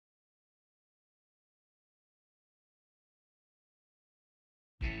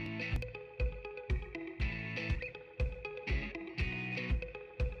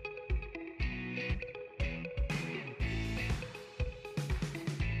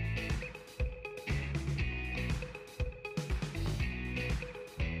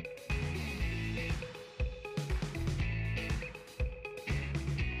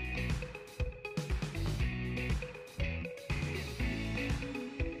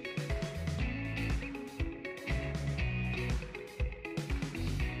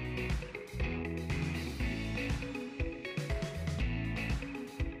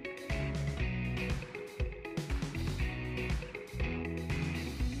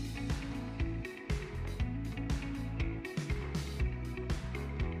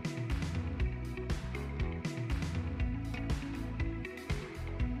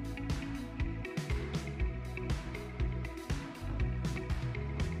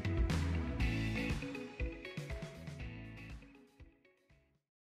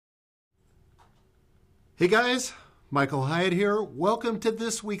Hey guys, Michael Hyatt here. Welcome to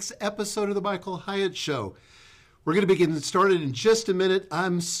this week's episode of the Michael Hyatt Show. We're going to be getting started in just a minute.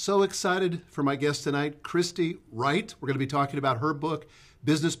 I'm so excited for my guest tonight, Christy Wright. We're going to be talking about her book,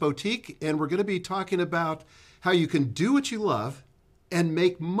 Business Boutique, and we're going to be talking about how you can do what you love and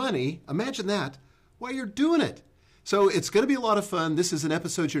make money, imagine that, while you're doing it. So it's going to be a lot of fun. This is an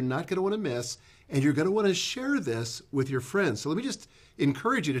episode you're not going to want to miss, and you're going to want to share this with your friends. So let me just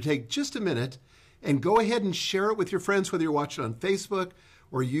encourage you to take just a minute and go ahead and share it with your friends, whether you're watching on Facebook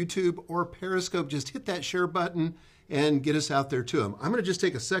or YouTube or Periscope. Just hit that share button and get us out there to them. I'm going to just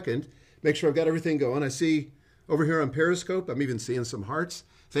take a second, make sure I've got everything going. I see over here on Periscope, I'm even seeing some hearts.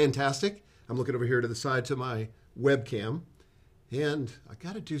 Fantastic. I'm looking over here to the side to my webcam. And I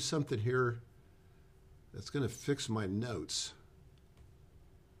got to do something here that's going to fix my notes.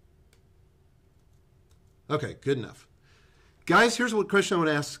 Okay, good enough. Guys, here's what question I want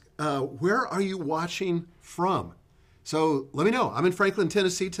to ask. Where are you watching from? So let me know. I'm in Franklin,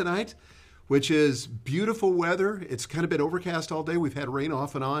 Tennessee tonight, which is beautiful weather. It's kind of been overcast all day. We've had rain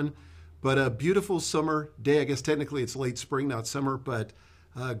off and on, but a beautiful summer day. I guess technically it's late spring, not summer, but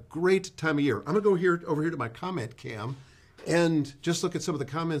a great time of year. I'm going to go over here to my comment cam and just look at some of the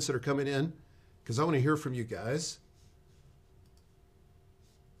comments that are coming in, because I want to hear from you guys.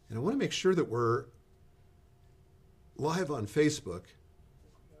 And I want to make sure that we're live on Facebook,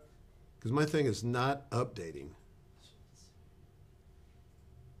 because my thing is not updating.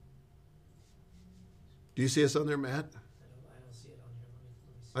 Do you see us on there, Matt? I don't see it on here.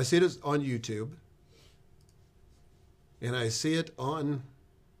 Let me see. I see it on YouTube, and I see it on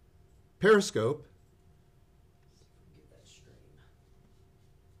Periscope. Get that stream.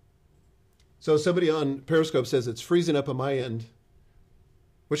 So somebody on Periscope says it's freezing up on my end.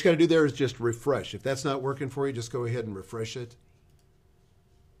 What you got to do there is just refresh. If that's not working for you, just go ahead and refresh it.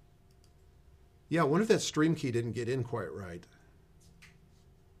 Yeah, I wonder if that stream key didn't get in quite right.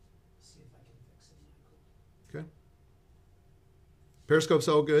 See if I can fix it, Michael. Okay. Periscope's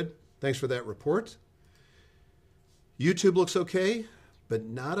all good. Thanks for that report. YouTube looks okay, but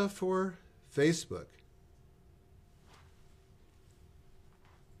nada for Facebook.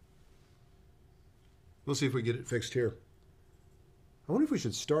 We'll see if we get it fixed here. I wonder if we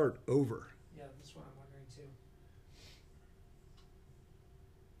should start over. Yeah, that's what I'm wondering too.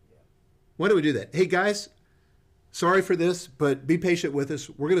 Yeah. Why don't we do that? Hey guys, sorry for this, but be patient with us.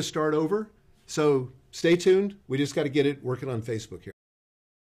 We're going to start over, so stay tuned. We just got to get it working on Facebook here.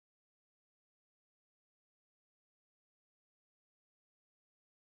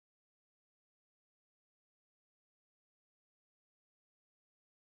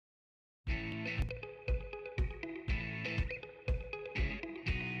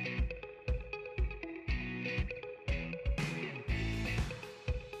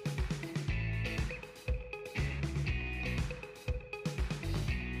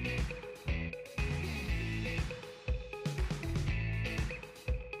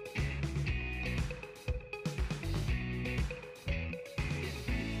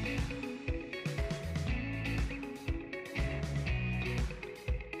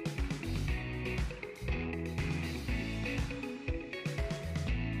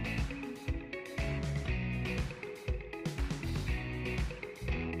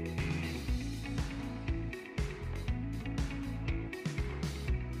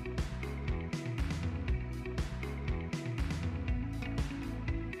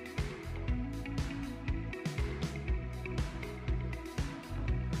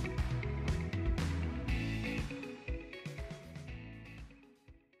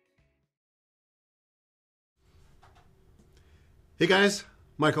 Hey guys,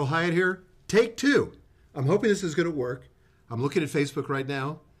 Michael Hyatt here. Take two. I'm hoping this is going to work. I'm looking at Facebook right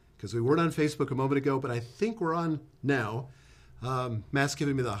now because we weren't on Facebook a moment ago, but I think we're on now. Matt's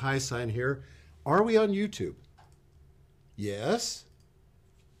giving me the hi sign here. Are we on YouTube? Yes.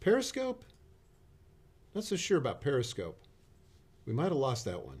 Periscope? Not so sure about Periscope. We might have lost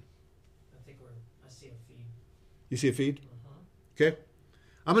that one. I see a feed. You see a feed? Uh-huh. Okay.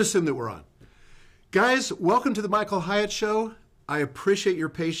 I'm going to assume that we're on. Guys, welcome to the Michael Hyatt Show. I appreciate your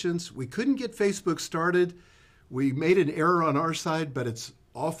patience. We couldn't get Facebook started. We made an error on our side, but it's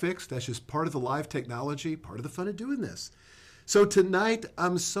all fixed. That's just part of the live technology, part of the fun of doing this. So tonight,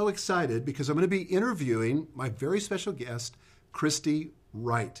 I'm so excited because I'm going to be interviewing my very special guest, Christy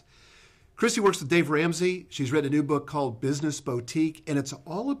Wright. Christy works with Dave Ramsey. She's read a new book called Business Boutique, and it's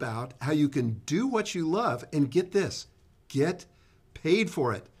all about how you can do what you love and get this, get paid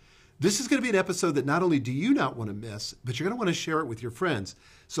for it. This is going to be an episode that not only do you not want to miss, but you're going to want to share it with your friends.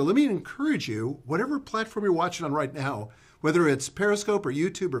 So let me encourage you, whatever platform you're watching on right now, whether it's Periscope or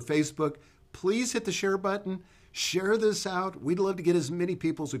YouTube or Facebook, please hit the share button. Share this out. We'd love to get as many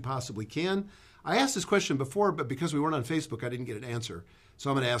people as we possibly can. I asked this question before, but because we weren't on Facebook, I didn't get an answer. So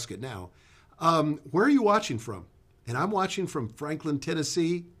I'm going to ask it now. Where are you watching from? And I'm watching from Franklin,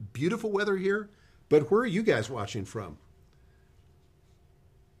 Tennessee. Beautiful weather here. But where are you guys watching from?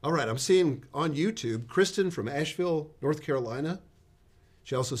 All right, I'm seeing on YouTube, Kristen from Asheville, North Carolina.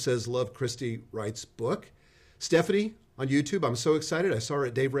 She also says, love Christy Wright's book. Stephanie on YouTube, I'm so excited. I saw her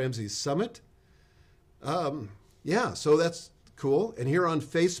at Dave Ramsey's Summit. Yeah, so that's cool. And here on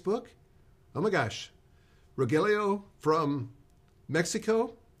Facebook, oh my gosh, Rogelio from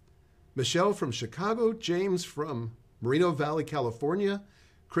Mexico, Michelle from Chicago, James from Moreno Valley, California,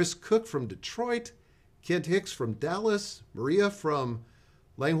 Chris Cook from Detroit, Kent Hicks from Dallas, Maria from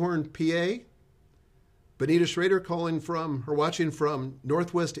Langhorne, PA, Benita Schrader watching from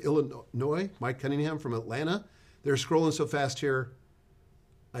Northwest Illinois, Mike Cunningham from Atlanta. They're scrolling so fast here,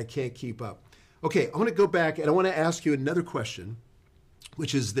 I can't keep up. Okay, I want to go back and I want to ask you another question,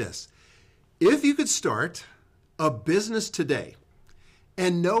 which is this. If you could start a business today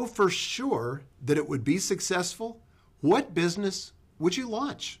and know for sure that it would be successful, what business would you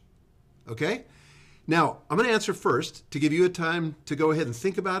launch? Okay? Now, I'm going to answer first to give you a time to go ahead and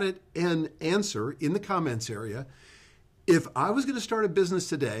think about it and answer in the comments area. If I was going to start a business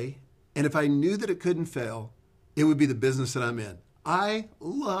today, and if I knew that it couldn't fail, it would be the business that I'm in. I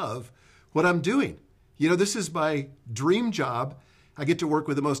love what I'm doing. You know, this is my dream job. I get to work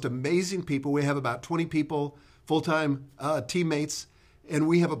with the most amazing people. We have about 20 people, full-time teammates, and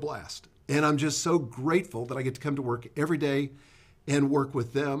we have a blast. And I'm just so grateful that I get to come to work every day and work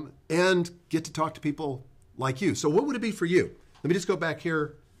with them and get to talk to people like you. So what would it be for you? Let me just go back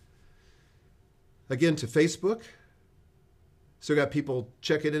here again to Facebook. So got people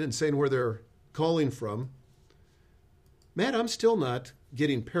checking in and saying where they're calling from. Matt, I'm still not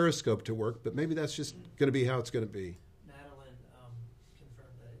getting Periscope to work, but maybe that's just going to be how it's going to be. Madeline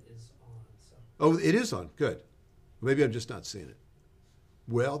confirmed that it is on. So. Oh, it is on. Good. Maybe I'm just not seeing it.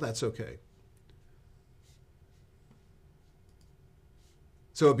 Well, that's okay.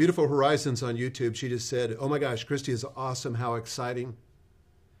 So Beautiful Horizons on YouTube, she just said, oh my gosh, Christy is awesome. How exciting.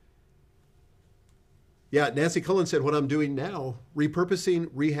 Yeah, Nancy Cullen said, what I'm doing now, repurposing,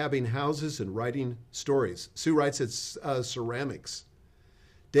 rehabbing houses and writing stories. Sue Wright said ceramics.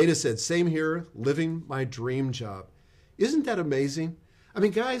 Dana said, same here, living my dream job. Isn't that amazing? I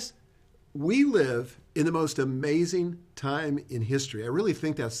mean, guys, we live in the most amazing time in history. I really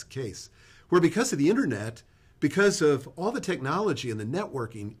think that's the case. Where because of the internet, because of all the technology and the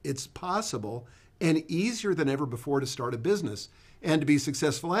networking, it's possible and easier than ever before to start a business and to be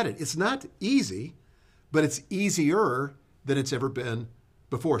successful at it. It's not easy, but it's easier than it's ever been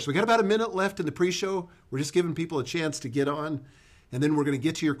before. So we got about a minute left in the pre-show. We're just giving people a chance to get on, and then we're going to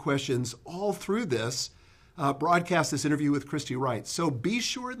get to your questions all through this broadcast, this interview with Christy Wright. So be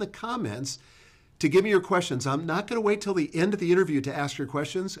sure in the comments to give me your questions. I'm not going to wait till the end of the interview to ask your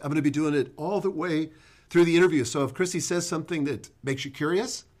questions. I'm going to be doing it all the way through the interview. So if Christy says something that makes you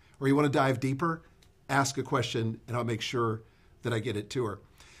curious or you want to dive deeper, ask a question and I'll make sure that I get it to her.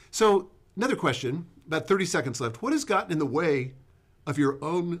 So another question, about 30 seconds left. What has gotten in the way of your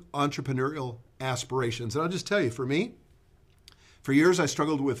own entrepreneurial aspirations? And I'll just tell you, for me, for years I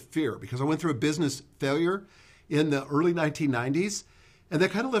struggled with fear because I went through a business failure in the early 1990s, and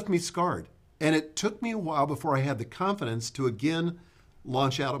that kind of left me scarred. And it took me a while before I had the confidence to again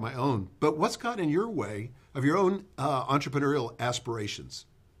launch out on my own. But what's gotten in your way of your own entrepreneurial aspirations?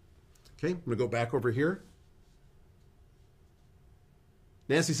 Okay, I'm going to go back over here.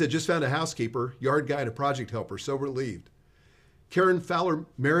 Nancy said, just found a housekeeper, yard guy, and a project helper, so relieved. Karen Fowler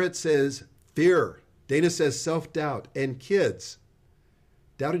Merritt says, fear. Dana says, self-doubt. And kids.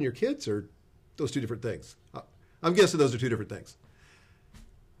 Doubting your kids, or those two different things? I'm guessing those are two different things.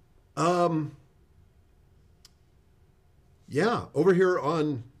 Yeah, over here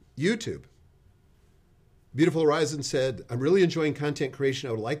on YouTube, Beautiful Horizon said, I'm really enjoying content creation.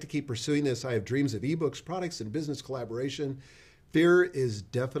 I would like to keep pursuing this. I have dreams of ebooks, products, and business collaboration. Fear is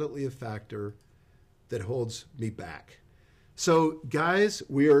definitely a factor that holds me back. So guys,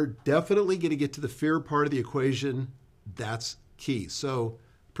 we are definitely going to get to the fear part of the equation. That's key. So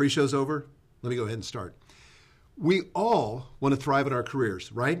pre-show's over. Let me go ahead and start. We all want to thrive in our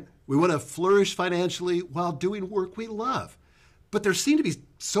careers, right? We want to flourish financially while doing work we love. But there seem to be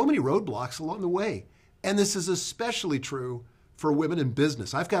so many roadblocks along the way. And this is especially true for women in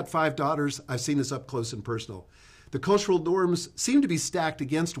business. I've got 5 daughters. I've seen this up close and personal. The cultural norms seem to be stacked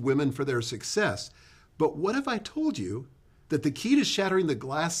against women for their success. But what if I told you that the key to shattering the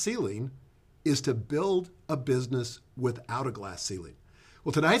glass ceiling is to build a business without a glass ceiling?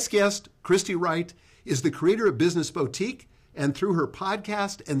 Well, tonight's guest, Christy Wright, is the creator of Business Boutique, and through her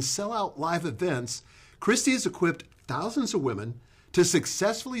podcast and sellout live events, Christy has equipped thousands of women to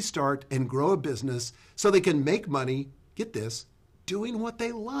successfully start and grow a business so they can make money, get this, doing what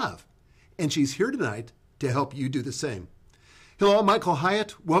they love. And she's here tonight to help you do the same. Hello, I'm Michael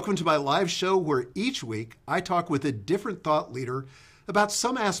Hyatt. Welcome to my live show where each week I talk with a different thought leader about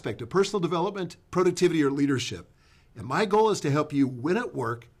some aspect of personal development, productivity, or leadership. And my goal is to help you win at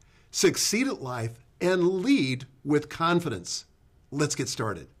work, succeed at life, and lead with confidence. Let's get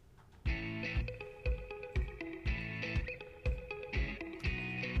started.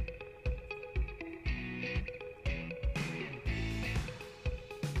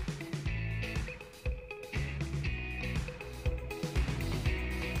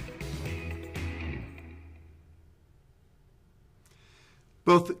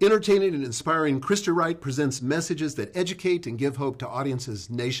 Both entertaining and inspiring, Christy Wright presents messages that educate and give hope to audiences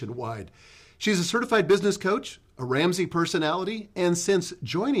nationwide. She's a certified business coach, a Ramsey personality, and since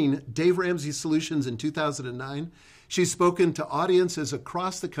joining Dave Ramsey Solutions in 2009, she's spoken to audiences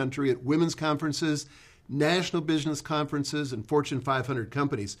across the country at women's conferences, national business conferences, and Fortune 500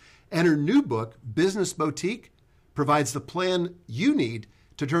 companies. And her new book, Business Boutique, provides the plan you need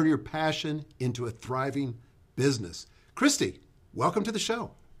to turn your passion into a thriving business. Christy, welcome to the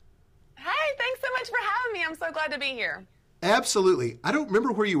show. Hey, thanks so much for having me. I'm so glad to be here. Absolutely. I don't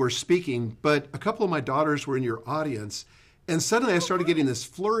remember where you were speaking, but a couple of my daughters were in your audience, and suddenly I started getting this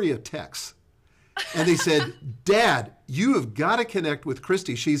flurry of texts. And they said, Dad, you have got to connect with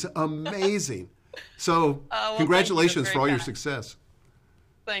Christy. She's amazing. So congratulations for all your success.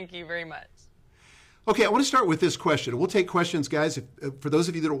 Thank you very much. Okay, I want to start with this question. We'll take questions, guys. For those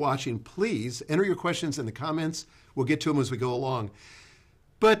of you that are watching, please enter your questions in the comments. We'll get to them as we go along.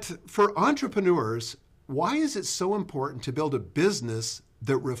 But for entrepreneurs, why is it so important to build a business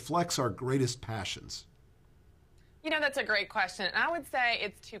that reflects our greatest passions? You know, that's a great question. And I would say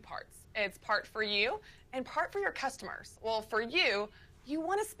it's two parts. It's part for you and part for your customers. Well, for you, you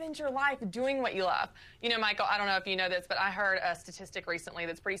want to spend your life doing what you love. You know, Michael, I don't know if you know this, but I heard a statistic recently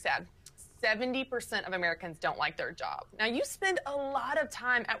that's pretty sad. 70% of Americans don't like their job. Now, you spend a lot of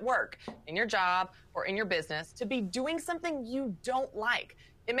time at work, in your job or in your business, to be doing something you don't like.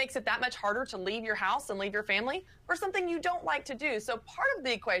 It makes it that much harder to leave your house and leave your family for something you don't like to do. So part of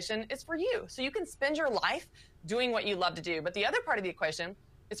the equation is for you. So you can spend your life doing what you love to do. But the other part of the equation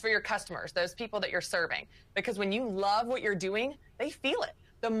is for your customers, those people that you're serving. Because when you love what you're doing, they feel it.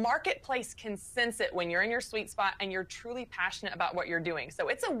 The marketplace can sense it when you're in your sweet spot and you're truly passionate about what you're doing. So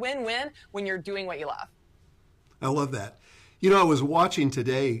it's a win-win when you're doing what you love. I love that. You know, I was watching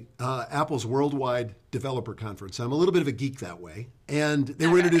today Apple's Worldwide Developer Conference. I'm a little bit of a geek that way. And they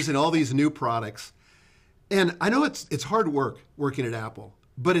were introducing all these new products. And I know it's hard work working at Apple,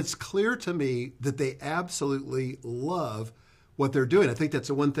 but it's clear to me that they absolutely love what they're doing. I think that's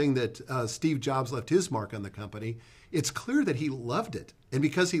the one thing that Steve Jobs left his mark on the company. It's clear that he loved it. And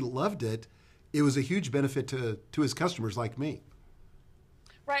because he loved it, it was a huge benefit to his customers like me.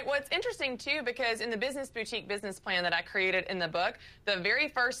 Right. Well, it's interesting, too, because in the Business Boutique business plan that I created in the book, the very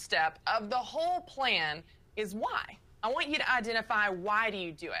first step of the whole plan is why. I want you to identify why do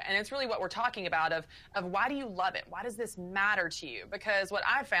you do it. And it's really what we're talking about of why do you love it? Why does this matter to you? Because what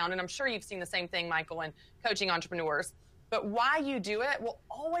I've found, and I'm sure you've seen the same thing, Michael, in coaching entrepreneurs, but why you do it will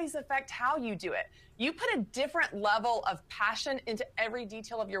always affect how you do it. You put a different level of passion into every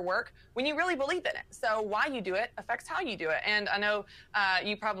detail of your work when you really believe in it. So why you do it affects how you do it. And I know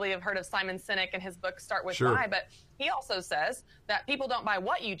you probably have heard of Simon Sinek and his book, Start With Sure. Why, but he also says that people don't buy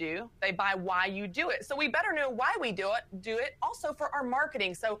what you do, they buy why you do it. So we better know why we do it also for our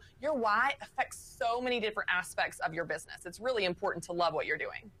marketing. So your why affects so many different aspects of your business. It's really important to love what you're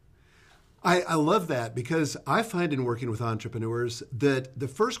doing. I love that because I find in working with entrepreneurs that the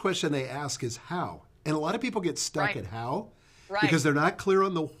first question they ask is how. And a lot of people get stuck at how because they're not clear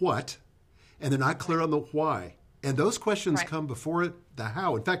on the what and they're not clear on the why. And those questions come before the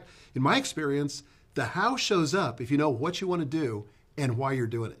how. In fact, in my experience, the how shows up if you know what you want to do and why you're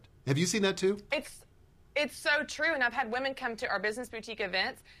doing it. Have you seen that too? It's so true. And I've had women come to our Business Boutique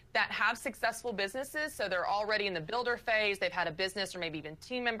events that have successful businesses. So they're already in the builder phase. They've had a business or maybe even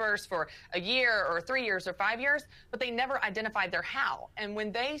team members for a year or 3 years or 5 years, but they never identified their how. And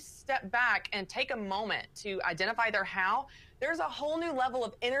when they step back and take a moment to identify their how, there's a whole new level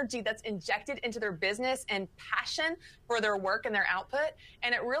of energy that's injected into their business and passion for their work and their output.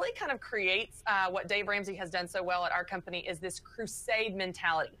 And it really kind of creates what Dave Ramsey has done so well at our company is this crusade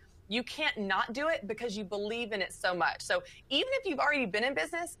mentality. You can't not do it because you believe in it so much. So even if you've already been in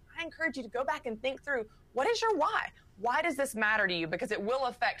business, I encourage you to go back and think through, what is your why? Why does this matter to you? Because it will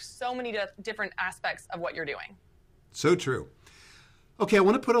affect so many different aspects of what you're doing. So true. Okay, I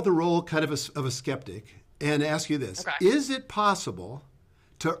want to put on the role kind of a skeptic and ask you this. Okay. Is it possible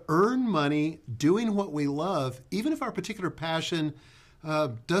to earn money doing what we love, even if our particular passion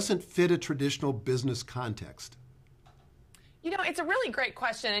doesn't fit a traditional business context? You know, it's a really great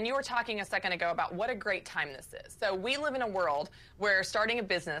question, and you were talking a second ago about what a great time this is. So we live in a world where starting a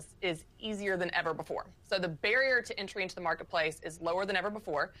business is easier than ever before. So the barrier to entry into the marketplace is lower than ever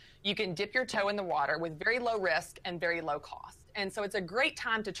before. You can dip your toe in the water with very low risk and very low cost. And so it's a great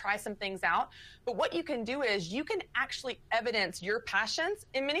time to try some things out. But what you can do is you can actually evidence your passions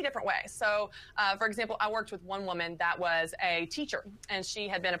in many different ways. So, for example, I worked with one woman that was a teacher, and she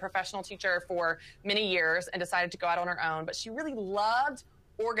had been a professional teacher for many years and decided to go out on her own. But she really loved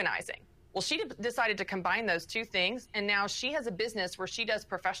organizing. Well, she decided to combine those two things, and now she has a business where she does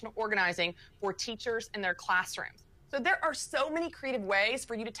professional organizing for teachers in their classrooms. So there are so many creative ways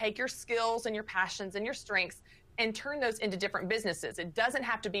for you to take your skills and your passions and your strengths and turn those into different businesses. It doesn't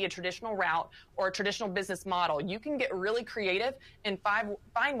have to be a traditional route or a traditional business model. You can get really creative and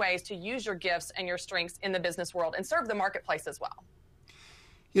find ways to use your gifts and your strengths in the business world and serve the marketplace as well.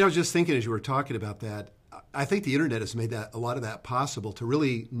 You know, I was just thinking as you were talking about that, I think the internet has made a lot of that possible, to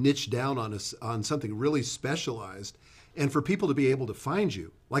really niche down on something really specialized and for people to be able to find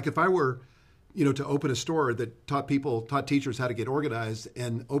you. Like if I were, to open a store that taught teachers how to get organized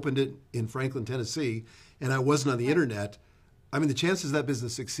and opened it in Franklin, Tennessee, and I wasn't on the internet, I mean, the chances of that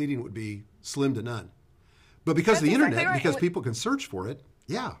business succeeding would be slim to none. But because of the internet, right, because people can search for it,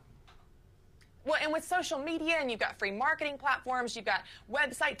 yeah. Well, and with social media, and you've got free marketing platforms, you've got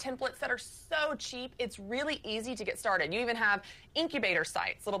website templates that are so cheap, it's really easy to get started. You even have incubator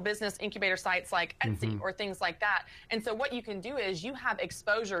sites, little business incubator sites like Etsy or things like that. And so what you can do is you have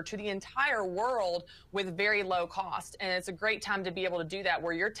exposure to the entire world with very low cost. And it's a great time to be able to do that,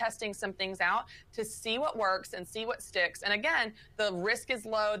 where you're testing some things out to see what works and see what sticks. And again, the risk is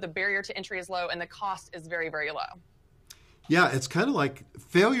low, the barrier to entry is low, and the cost is very, very low. Yeah, it's kind of like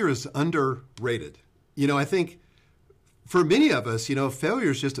failure is underrated. I think for many of us,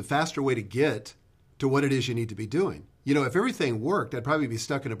 failure is just a faster way to get to what it is you need to be doing. If everything worked, I'd probably be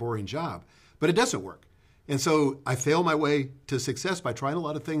stuck in a boring job, but it doesn't work. And so I fail my way to success by trying a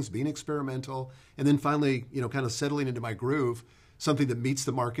lot of things, being experimental, and then finally, kind of settling into my groove, something that meets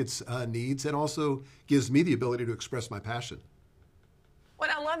the market's needs and also gives me the ability to express my passion. Well,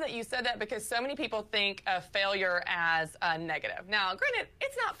 I love that you said that, because so many people think of failure as a negative. Now, granted,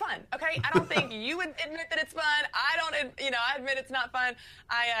 it's not fun, okay? I don't think you would admit that it's fun. I admit it's not fun.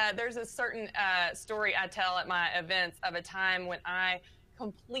 There's a certain story I tell at my events of a time when I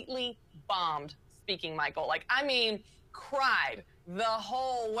completely bombed speaking, Michael. Cried the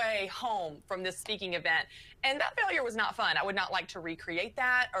whole way home from this speaking event. And that failure was not fun. I would not like to recreate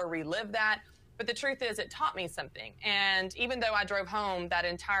that or relive that. But the truth is, it taught me something. And even though I drove home that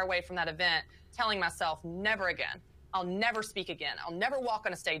entire way from that event, telling myself, never again, I'll never speak again, I'll never walk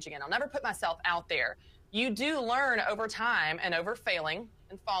on a stage again, I'll never put myself out there. You do learn over time and over failing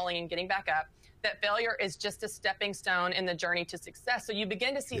and falling and getting back up that failure is just a stepping stone in the journey to success. So you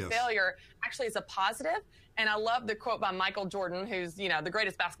begin to see failure actually as a positive. And I love the quote by Michael Jordan, who's, the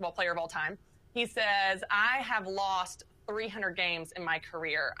greatest basketball player of all time. He says, I have lost 300 games in my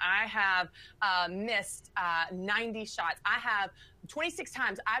career. I have missed 90 shots. I have 26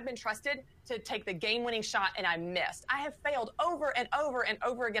 times I've been trusted to take the game-winning shot and I missed. I have failed over and over and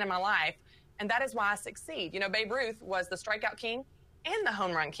over again in my life, and that is why I succeed. Babe Ruth was the strikeout king and the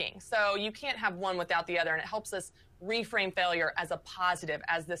home run king. So you can't have one without the other, and it helps us reframe failure as a positive,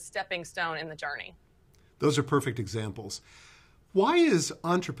 as the stepping stone in the journey. Those are perfect examples. Why is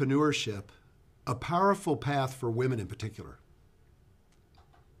entrepreneurship a powerful path for women in particular?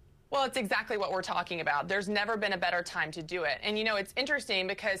 Well, it's exactly what we're talking about. There's never been a better time to do it. And it's interesting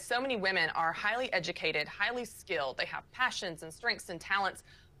because so many women are highly educated, highly skilled. They have passions and strengths and talents,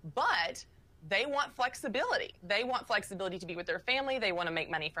 but they want flexibility. They want flexibility to be with their family. They want to make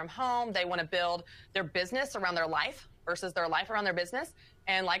money from home. They want to build their business around their life versus their life around their business.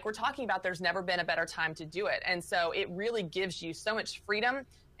 And like we're talking about, there's never been a better time to do it. And so it really gives you so much freedom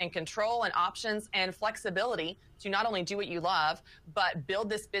and control and options and flexibility to not only do what you love, but build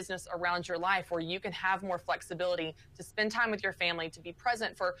this business around your life where you can have more flexibility to spend time with your family, to be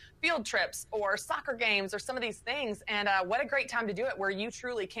present for field trips or soccer games or some of these things. And what a great time to do it, where you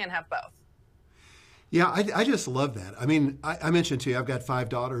truly can have both. Yeah, I just love that. I mentioned to you, I've got 5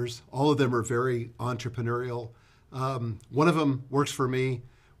 daughters. All of them are very entrepreneurial. One of them works for me.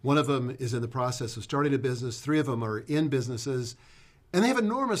 One of them is in the process of starting a business. 3 of them are in businesses, and they have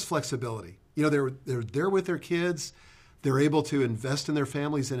enormous flexibility. You know, they're there with their kids. They're able to invest in their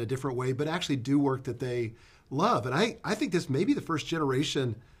families in a different way, but actually do work that they love. And I think this may be the first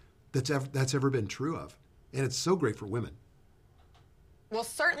generation that's ever been true of. And it's so great for women. Well,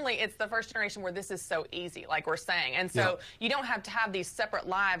 certainly it's the first generation where this is so easy, like we're saying. And so you don't have to have these separate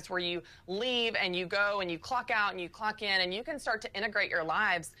lives where you leave and you go and you clock out and you clock in, and you can start to integrate your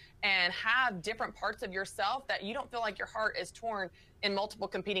lives and have different parts of yourself that you don't feel like your heart is torn in multiple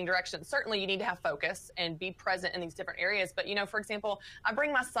competing directions. Certainly you need to have focus and be present in these different areas. But, you know, for example, I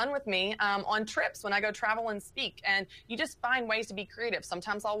bring my son with me on trips when I go travel and speak, and you just find ways to be creative.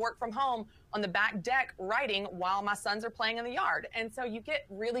 Sometimes I'll work from home on the back deck writing while my sons are playing in the yard. And so you get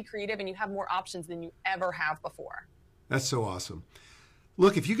really creative and you have more options than you ever have before. That's so awesome.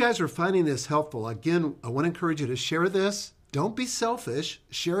 Look, if you guys are finding this helpful, again, I want to encourage you to share this. Don't be selfish.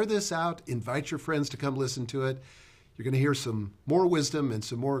 Share this out. Invite your friends to come listen to it. You're going to hear some more wisdom and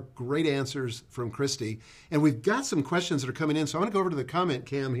some more great answers from Christy. And we've got some questions that are coming in. So I want to go over to the comment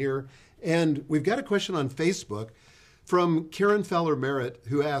cam here. And we've got a question on Facebook from Karen Feller-Merritt,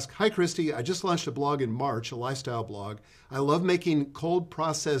 who asked, "Hi, Christy. I just launched a blog in March, a lifestyle blog. I love making cold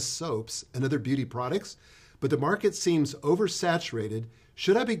processed soaps and other beauty products, but the market seems oversaturated.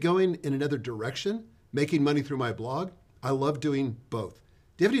 Should I be going in another direction, making money through my blog? I love doing both."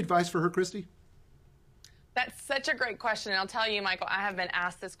 Do you have any advice for her, Christy? That's such a great question. And I'll tell you, Michael, I have been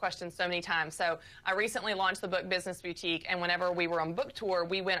asked this question so many times. So I recently launched the book Business Boutique, and whenever we were on book tour,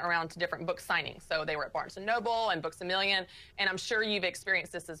 we went around to different book signings. So they were at Barnes & Noble and Books A Million, and I'm sure you've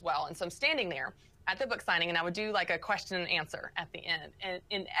experienced this as well. And so I'm standing there at the book signing, and I would do like a question and answer at the end. And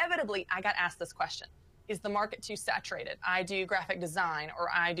inevitably, I got asked this question. Is the market too saturated? I do graphic design, or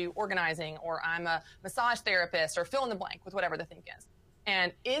I do organizing, or I'm a massage therapist, or fill in the blank with whatever the thing is.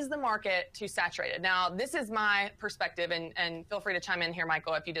 And is the market too saturated? Now, this is my perspective, and feel free to chime in here,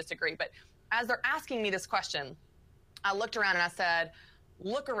 Michael, if you disagree. But as they're asking me this question, I looked around and I said,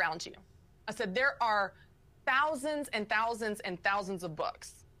 look around you. I said, there are thousands and thousands and thousands of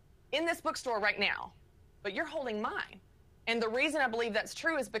books in this bookstore right now, but you're holding mine. And the reason I believe that's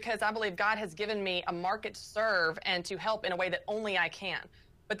true is because I believe God has given me a market to serve and to help in a way that only I can.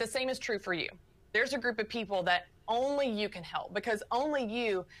 But the same is true for you. There's a group of people that only you can help, because only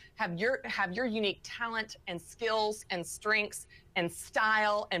you have your unique talent and skills and strengths and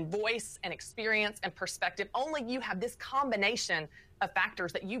style and voice and experience and perspective. Only you have this combination of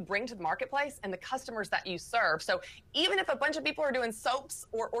factors that you bring to the marketplace and the customers that you serve. So even if a bunch of people are doing soaps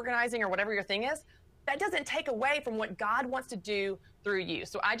or organizing or whatever your thing is, that doesn't take away from what God wants to do through you.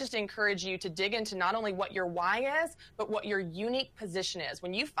 So I just encourage you to dig into not only what your why is, but what your unique position is.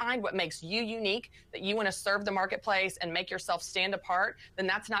 When you find what makes you unique, that you want to serve the marketplace and make yourself stand apart, then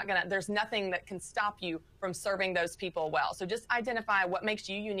there's nothing that can stop you from serving those people well. So just identify what makes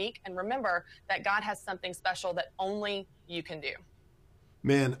you unique, and remember that God has something special that only you can do.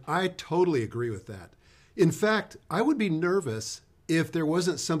 Man, I totally agree with that. In fact, I would be nervous if there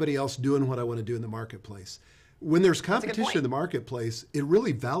wasn't somebody else doing what I want to do in the marketplace. When there's competition in the marketplace, it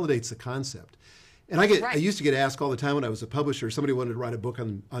really validates the concept. And I used to get asked all the time when I was a publisher, somebody wanted to write a book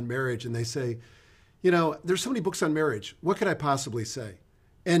on marriage, and they say, you know, there's so many books on marriage. What could I possibly say?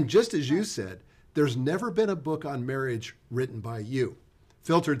 And just as you said, there's never been a book on marriage written by you,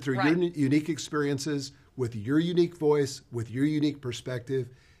 filtered through your unique experiences, with your unique voice, with your unique perspective,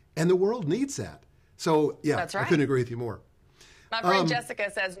 and the world needs that. So, yeah, I couldn't agree with you more. My friend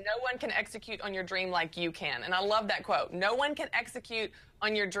Jessica says, no one can execute on your dream like you can. And I love that quote. No one can execute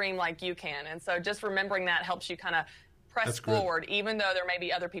on your dream like you can. And so just remembering that helps you kind of press forward, even though there may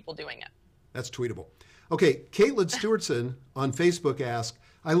be other people doing it. That's tweetable. Okay, Caitlin Stewartson on Facebook asked,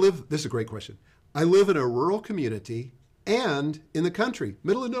 this is a great question. I live in a rural community and in the country,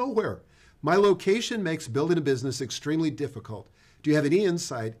 middle of nowhere. My location makes building a business extremely difficult. Do you have any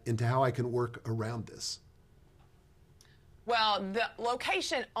insight into how I can work around this? Well, the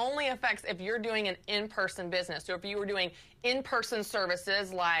location only affects if you're doing an in-person business. So if you were doing in-person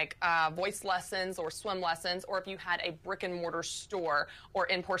services like voice lessons or swim lessons, or if you had a brick-and-mortar store or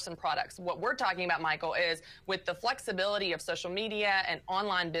in-person products. What we're talking about, Michael, is with the flexibility of social media and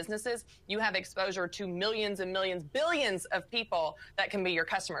online businesses, you have exposure to millions and millions, billions of people that can be your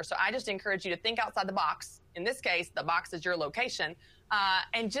customers. So I just encourage you to think outside the box. In this case, the box is your location.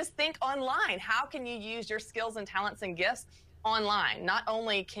 And just think online. How can you use your skills and talents and gifts online? Not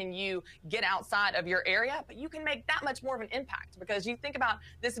only can you get outside of your area, but you can make that much more of an impact, because you think about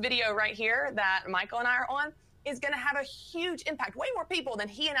this video right here that Michael and I are on is going to have a huge impact, way more people than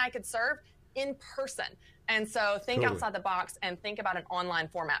he and I could serve in person. And so think Totally. outside the box and think about an online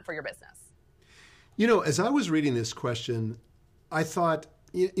format for your business. You know, as I was reading this question, I thought,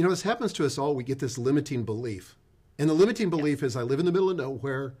 this happens to us all. We get this limiting belief. And the limiting belief is I live in the middle of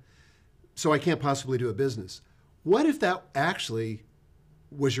nowhere, so I can't possibly do a business. What if that actually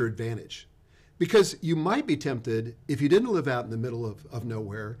was your advantage? Because you might be tempted, if you didn't live out in the middle of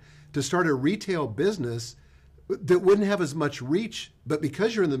nowhere, to start a retail business that wouldn't have as much reach. But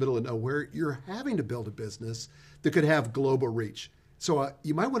because you're in the middle of nowhere, you're having to build a business that could have global reach. So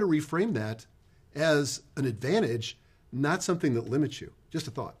you might want to reframe that as an advantage, not something that limits you. Just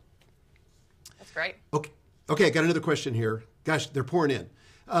a thought. That's great. Okay, I got another question here. Gosh, they're pouring in.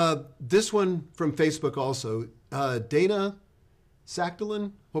 This one from Facebook also. Dana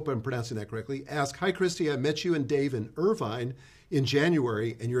Sachdalen, hope I'm pronouncing that correctly, asked, "Hi, Christy, I met you and Dave in Irvine in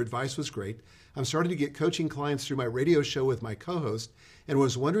January, and your advice was great. I'm starting to get coaching clients through my radio show with my co-host and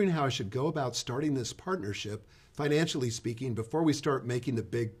was wondering how I should go about starting this partnership, financially speaking, before we start making the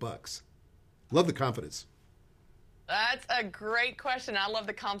big bucks." Love the confidence. That's a great question. I love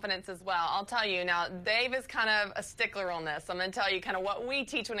the confidence as well. I'll tell you now, Dave is kind of a stickler on this. I'm going to tell you kind of what we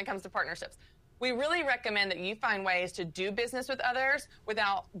teach when it comes to partnerships. We really recommend that you find ways to do business with others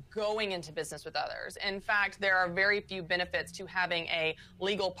without going into business with others. In fact, there are very few benefits to having a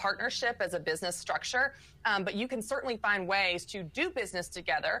legal partnership as a business structure, but you can certainly find ways to do business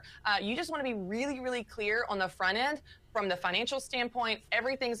together. You just want to be really, really clear on the front end. From the financial standpoint,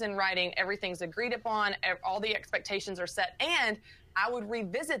 everything's in writing, everything's agreed upon, all the expectations are set, and I would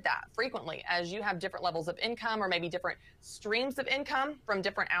revisit that frequently as you have different levels of income or maybe different streams of income from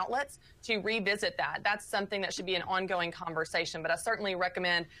different outlets to revisit that. That's something that should be an ongoing conversation, but I certainly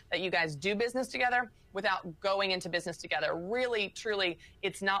recommend that you guys do business together without going into business together. Really, truly,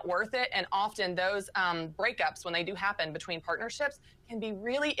 it's not worth it. And often those breakups, when they do happen between partnerships, can be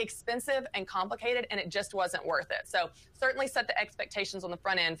really expensive and complicated, and it just wasn't worth it. So certainly set the expectations on the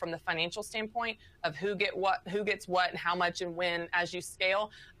front end from the financial standpoint of who gets what, and how much and when as you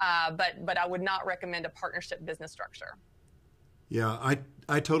scale. But I would not recommend a partnership business structure. Yeah,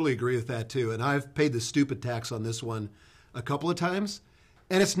 I totally agree with that too. And I've paid the stupid tax on this one a couple of times,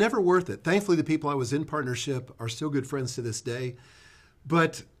 and it's never worth it. Thankfully, the people I was in partnership are still good friends to this day.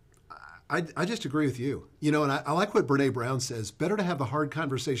 But I just agree with you. And I like what Brene Brown says, better to have the hard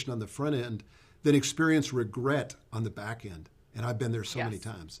conversation on the front end than experience regret on the back end. And I've been there so many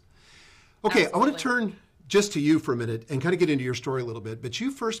times. Okay, Absolutely. I want to turn just to you for a minute and kind of get into your story a little bit. But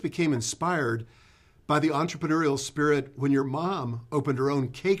you first became inspired by the entrepreneurial spirit when your mom opened her own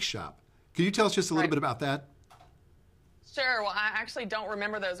cake shop. Can you tell us just a little bit about that? Sure. Well, I actually don't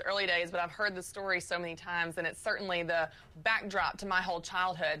remember those early days, but I've heard the story so many times, and it's certainly the backdrop to my whole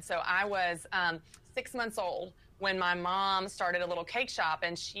childhood. So I was 6 months old when my mom started a little cake shop,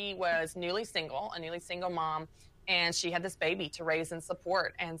 and she was a newly single mom, and she had this baby to raise and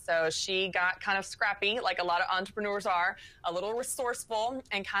support. And so she got kind of scrappy, like a lot of entrepreneurs are, a little resourceful,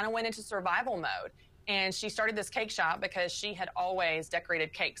 and kind of went into survival mode. And she started this cake shop because she had always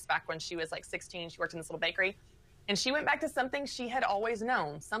decorated cakes back when she was like 16. She worked in this little bakery. And she went back to something she had always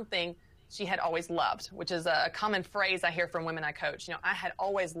known, something she had always loved, which is a common phrase I hear from women I coach. I had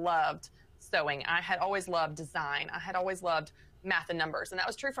always loved sewing. I had always loved design. I had always loved math and numbers. And that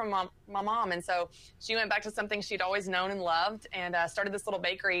was true from my mom. And so she went back to something she'd always known and loved and started this little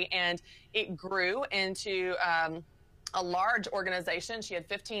bakery. And it grew into a large organization. She had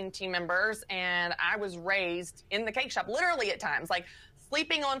 15 team members. And I was raised in the cake shop, literally at times, like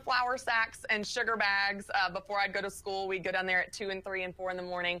sleeping on flour sacks and sugar bags before I'd go to school. We'd go down there at 2 and 3 and 4 in the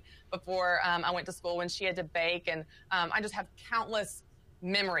morning before I went to school when she had to bake. And I just have countless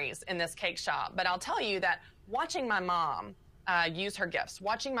memories in this cake shop. But I'll tell you that watching my mom use her gifts,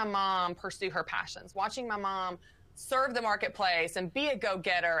 watching my mom pursue her passions, watching my mom serve the marketplace and be a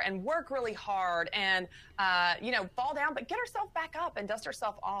go-getter and work really hard and, fall down, but get herself back up and dust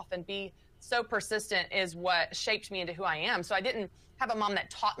herself off and be so persistent is what shaped me into who I am. So I didn't have a mom that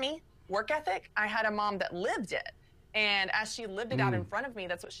taught me work ethic. I had a mom that lived it. And as she lived it out in front of me,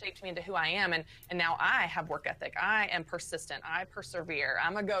 that's what shaped me into who I am. And now I have work ethic. I am persistent. I persevere.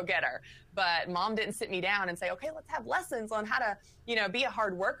 I'm a go-getter. But mom didn't sit me down and say, okay, let's have lessons on how to, be a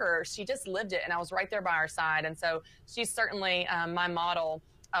hard worker. She just lived it. And I was right there by her side. And so she's certainly my model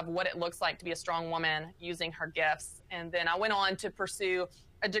of what it looks like to be a strong woman using her gifts. And then I went on to pursue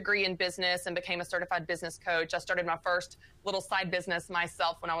a degree in business and became a certified business coach. I started my first little side business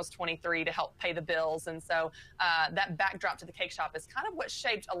myself when I was 23 to help pay the bills. And so that backdrop to the cake shop is kind of what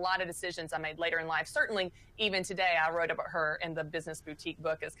shaped a lot of decisions I made later in life. Certainly, even today, I wrote about her in the Business Boutique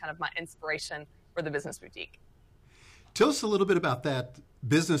book as kind of my inspiration for the Business Boutique. Tell us a little bit about that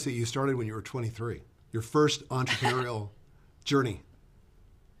business that you started when you were 23, your first entrepreneurial journey.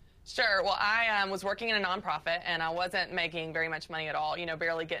 Sure. Well, I was working in a nonprofit, and I wasn't making very much money at all,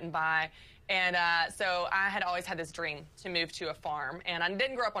 barely getting by. And so I had always had this dream to move to a farm. And I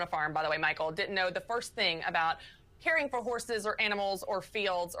didn't grow up on a farm, by the way, Michael. Didn't know the first thing about caring for horses or animals or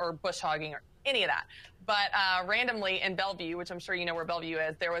fields or bush hogging or any of that. But randomly in Bellevue, which I'm sure you know where Bellevue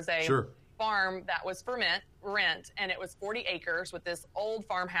is, there was a farm that was for rent, and it was 40 acres with this old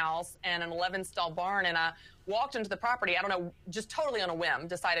farmhouse and an 11-stall barn. And I walked into the property, I don't know, just totally on a whim,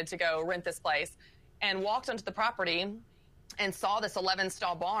 decided to go rent this place, and walked onto the property and saw this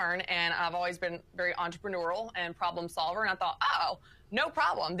 11-stall barn. And I've always been very entrepreneurial and problem solver. And I thought, oh, no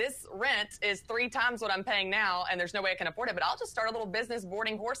problem. This rent is 3 times what I'm paying now, and there's no way I can afford it. But I'll just start a little business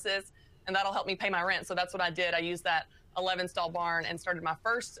boarding horses, and that'll help me pay my rent. So that's what I did. I used that 11-stall barn and started my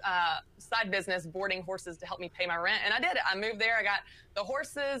first side business boarding horses to help me pay my rent. And I did it. I moved there. I got the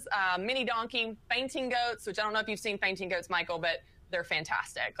horses, mini donkey, fainting goats, which I don't know if you've seen fainting goats, Michael, but they're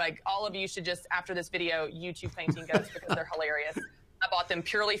fantastic. Like, all of you should just, after this video, YouTube fainting goats because they're hilarious. I bought them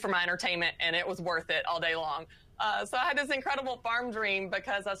purely for my entertainment, and it was worth it all day long. So I had this incredible farm dream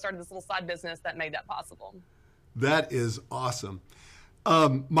because I started this little side business that made that possible. That is awesome.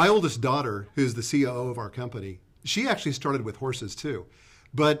 My oldest daughter, who's the COO of our company, she actually started with horses too.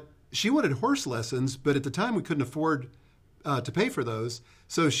 But she wanted horse lessons, but at the time we couldn't afford to pay for those.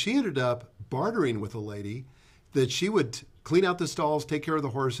 So she ended up bartering with a lady that she would clean out the stalls, take care of the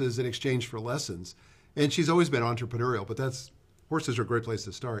horses in exchange for lessons. And she's always been entrepreneurial, but horses are a great place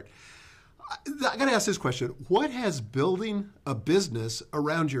to start. I got to ask this question. What has building a business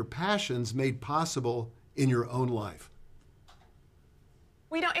around your passions made possible in your own life?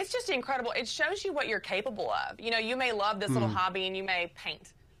 Well, it's just incredible. It shows you what you're capable of. You may love this little hobby and you may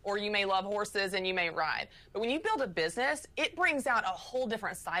paint, or you may love horses and you may ride. But when you build a business, it brings out a whole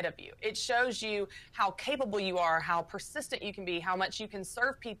different side of you. It shows you how capable you are, how persistent you can be, how much you can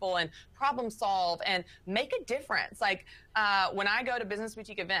serve people and problem solve and make a difference. Like when I go to business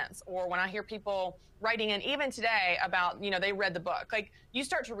boutique events, or when I hear people writing in, even today, about, they read the book, like, you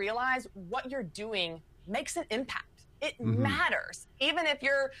start to realize what you're doing makes an impact. It matters. Even if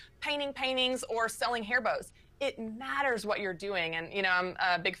you're painting paintings or selling hair bows, it matters what you're doing. And, I'm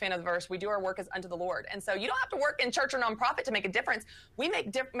a big fan of the verse, we do our work as unto the Lord. And so you don't have to work in church or nonprofit to make a difference. We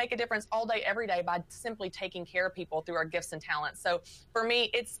make a difference all day, every day by simply taking care of people through our gifts and talents. So for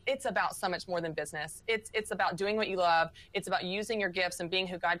me, it's about so much more than business. It's about doing what you love. It's about using your gifts and being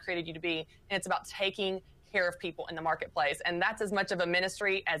who God created you to be. And it's about taking care of people in the marketplace. And that's as much of a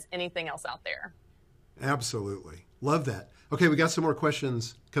ministry as anything else out there. Absolutely. Love that. Okay, we got some more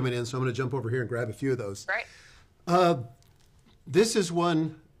questions coming in, so I'm going to jump over here and grab a few of those. Right. This is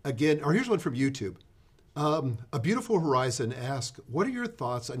one, again, or here's one from YouTube. A Beautiful Horizon asks, what are your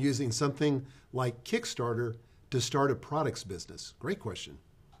thoughts on using something like Kickstarter to start a products business? Great question.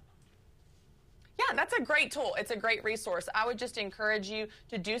 Yeah, that's a great tool. It's a great resource. I would just encourage you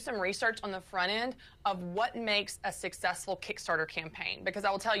to do some research on the front end of what makes a successful Kickstarter campaign. Because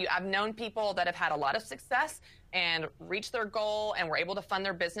I will tell you, I've known people that have had a lot of success and reached their goal and were able to fund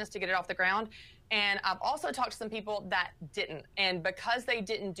their business to get it off the ground. And I've also talked to some people that didn't. And because they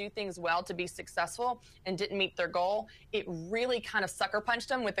didn't do things well to be successful and didn't meet their goal, it really kind of sucker punched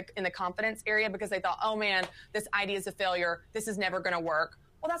them in the confidence area, because they thought, oh man, this idea is a failure. This is never going to work.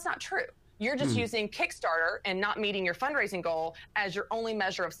 Well, that's not true. You're just using Kickstarter and not meeting your fundraising goal as your only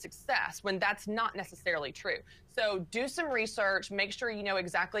measure of success, when that's not necessarily true. So do some research, make sure you know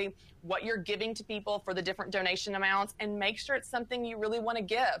exactly what you're giving to people for the different donation amounts, and make sure it's something you really want to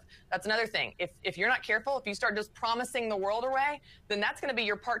give. That's another thing. If you're not careful, if you start just promising the world away, then that's going to be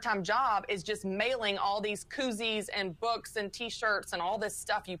your part-time job, is just mailing all these koozies and books and t-shirts and all this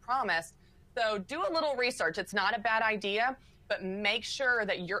stuff you promised. So do a little research. It's not a bad idea, but make sure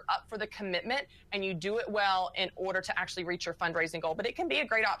that you're up for the commitment and you do it well in order to actually reach your fundraising goal. But it can be a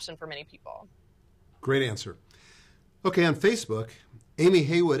great option for many people. Great answer. Okay, on Facebook, Amy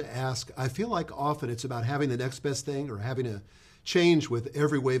Haywood asked, I feel like often it's about having the next best thing or having to change with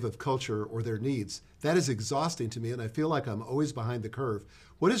every wave of culture or their needs. That is exhausting to me, and I feel like I'm always behind the curve.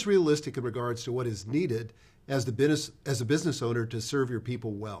 What is realistic in regards to what is needed as a business owner to serve your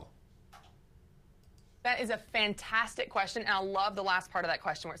people well? That is a fantastic question, and I love the last part of that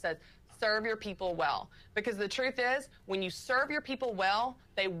question where it says, serve your people well. Because the truth is, when you serve your people well,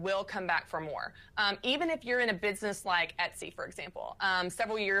 they will come back for more. Even if you're in a business like Etsy, for example.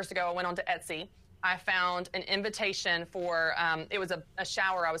 Several years ago, I went onto Etsy. I found an invitation for, it was a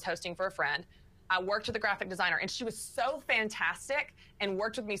shower I was hosting for a friend. I worked with a graphic designer, and she was so fantastic and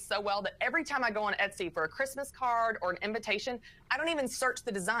worked with me so well that every time I go on Etsy for a Christmas card or an invitation, I don't even search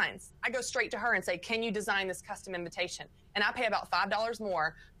the designs. I go straight to her and say, can you design this custom invitation? And I pay about $5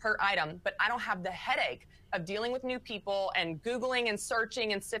 more per item, but I don't have the headache of dealing with new people and Googling and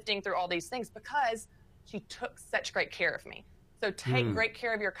searching and sifting through all these things because she took such great care of me. So take great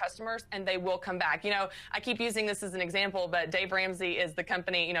care of your customers and they will come back. You know, I keep using this as an example, but Dave Ramsey is the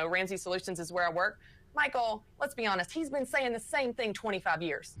company, you know, Ramsey Solutions is where I work. Michael, let's be honest, he's been saying the same thing 25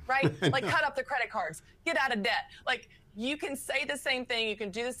 years, right? Like cut up the credit cards, get out of debt. Like you can say the same thing, you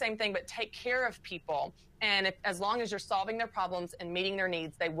can do the same thing, but take care of people. And as long as you're solving their problems and meeting their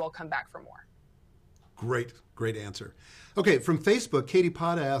needs, they will come back for more. Great answer. Okay, from Facebook, Katie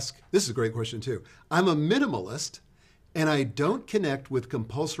Pott asks, this is a great question too. I'm a minimalist and I don't connect with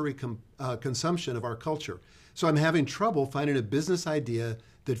compulsory consumption of our culture. So I'm having trouble finding a business idea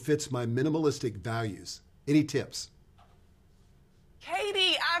that fits my minimalistic values. Any tips?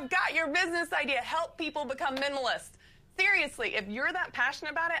 Katie, I've got your business idea. Help people become minimalist. Seriously, if you're that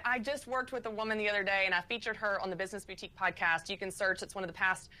passionate about it, I just worked with a woman the other day and I featured her on the Business Boutique podcast. You can search, it's one of the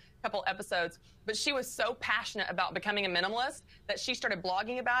past couple episodes, but she was so passionate about becoming a minimalist that she started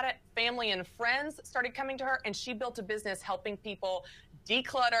blogging about it. Family and friends started coming to her and she built a business helping people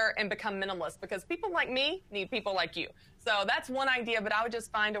declutter and become minimalist because people like me need people like you. So that's one idea, but I would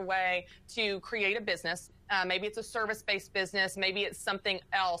just find a way to create a business. Maybe it's a service-based business. Maybe it's something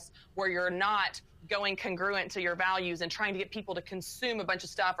else where you're not going congruent to your values and trying to get people to consume a bunch of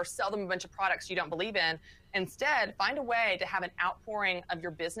stuff or sell them a bunch of products you don't believe in. Instead, find a way to have an outpouring of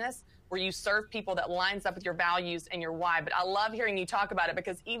your business where you serve people that lines up with your values and your why. But I love hearing you talk about it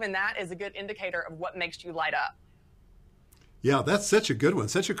because even that is a good indicator of what makes you light up. Yeah, that's such a good one,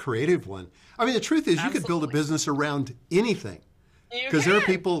 such a creative one. I mean, the truth is you could build a business around anything because there are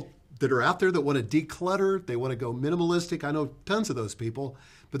people that are out there that want to declutter, they want to go minimalistic. I know tons of those people,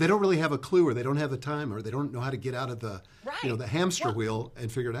 but they don't really have a clue or they don't have the time or they don't know how to get out of the, the hamster wheel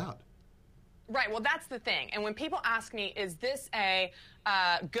and figure it out. Right. Well, that's the thing. And when people ask me, is this a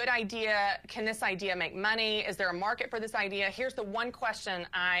good idea? Can this idea make money? Is there a market for this idea? Here's the one question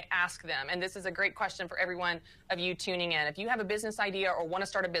I ask them. And this is a great question for every one of you tuning in. If you have a business idea or want to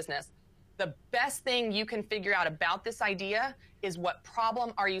start a business, the best thing you can figure out about this idea is what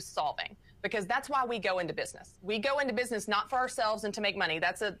problem are you solving? Because that's why we go into business. We go into business not for ourselves and to make money.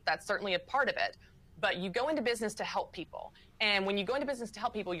 That's certainly a part of it. But you go into business to help people. And when you go into business to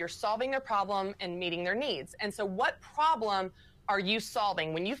help people, you're solving their problem and meeting their needs. And so what problem are you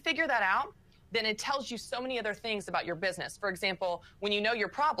solving? When you figure that out, then it tells you so many other things about your business. For example, when you know your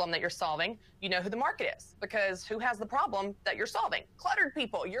problem that you're solving, you know who the market is because who has the problem that you're solving? Cluttered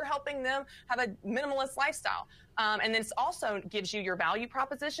people. You're helping them have a minimalist lifestyle. And this also gives you your value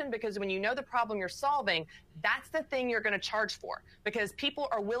proposition because when you know the problem you're solving, that's the thing you're going to charge for because people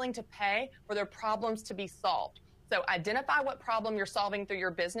are willing to pay for their problems to be solved. So identify what problem you're solving through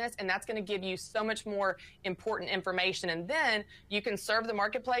your business, and that's going to give you so much more important information. And then you can serve the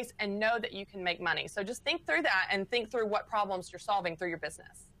marketplace and know that you can make money. So just think through that and think through what problems you're solving through your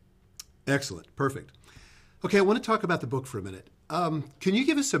business. Excellent. Perfect. Okay, I want to talk about the book for a minute. Can you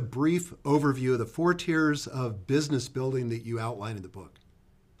give us a brief overview of the 4 tiers of business building that you outline in the book?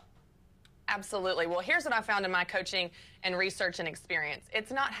 Absolutely. Well, here's what I found in my coaching and research and experience.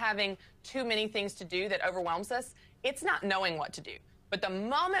 It's not having too many things to do that overwhelms us. It's not knowing what to do. But the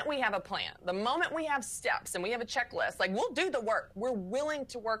moment we have a plan, the moment we have steps and we have a checklist, like we'll do the work. We're willing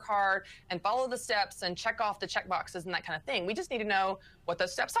to work hard and follow the steps and check off the check boxes and that kind of thing. We just need to know what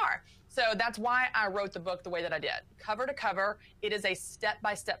those steps are. So that's why I wrote the book the way that I did. Cover to cover, it is a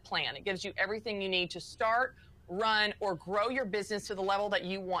step-by-step plan. It gives you everything you need to start, run, or grow your business to the level that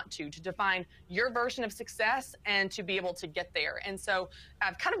you want to define your version of success and to be able to get there. And so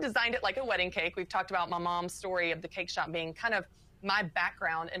I've kind of designed it like a wedding cake. We've talked about my mom's story of the cake shop being kind of my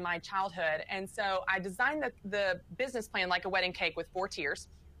background in my childhood. And so I designed the business plan like a wedding cake with 4 tiers.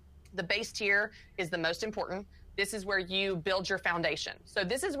 The base tier is the most important. This is where you build your foundation. So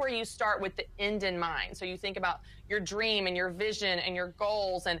this is where you start with the end in mind. So you think about your dream and your vision and your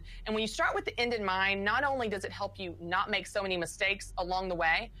goals. And when you start with the end in mind, not only does it help you not make so many mistakes along the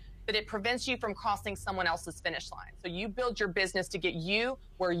way, but it prevents you from crossing someone else's finish line. So you build your business to get you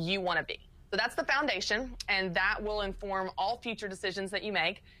where you want to be. So that's the foundation, and that will inform all future decisions that you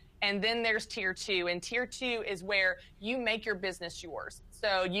make. And then there's tier 2, and tier 2 is where you make your business yours.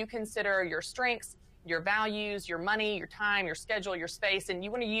 So you consider your strengths, your values, your money, your time, your schedule, your space, and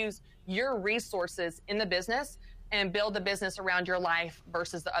you want to use your resources in the business and build the business around your life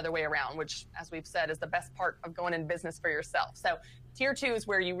versus the other way around, which, as we've said, is the best part of going in business for yourself. So tier 2 is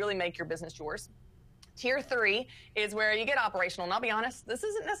where you really make your business yours. Tier 3 is where you get operational. And I'll be honest, this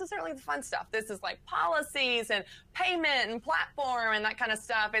isn't necessarily the fun stuff. This is like policies and payment and platform and that kind of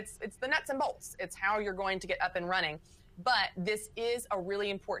stuff. It's the nuts and bolts. It's how you're going to get up and running. But this is a really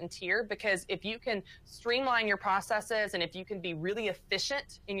important tier because if you can streamline your processes and if you can be really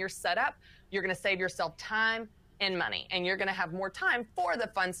efficient in your setup, you're going to save yourself time and money. And you're going to have more time for the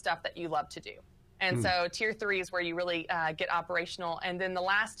fun stuff that you love to do. And so tier 3 is where you really get operational. And then the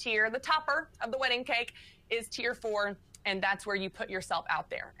last tier, the topper of the wedding cake, is tier 4. And that's where you put yourself out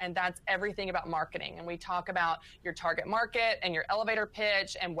there. And that's everything about marketing. And we talk about your target market and your elevator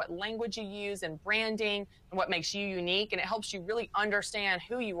pitch and what language you use and branding and what makes you unique. And it helps you really understand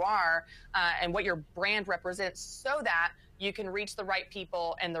who you are and what your brand represents so that you can reach the right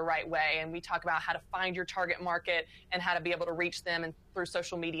people in the right way. And we talk about how to find your target market and how to be able to reach them and through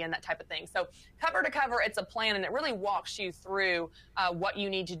social media and that type of thing. So cover to cover, it's a plan, and it really walks you through what you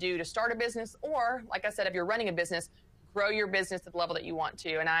need to do to start a business, or like I said, if you're running a business, grow your business at the level that you want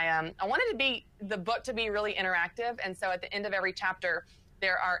to. And I wanted the book to be really interactive. And so at the end of every chapter,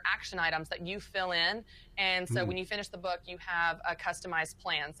 there are action items that you fill in. And so when you finish the book, you have a customized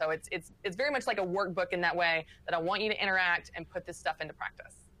plan. So it's very much like a workbook in that way, that I want you to interact and put this stuff into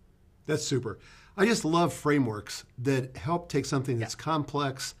practice. That's super. I just love frameworks that help take something that's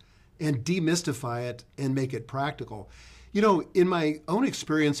complex and demystify it and make it practical. You know, in my own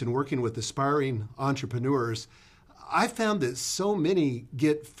experience in working with aspiring entrepreneurs, I found that so many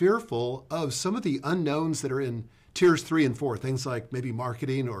get fearful of some of the unknowns that are in tiers 3 and 4, things like maybe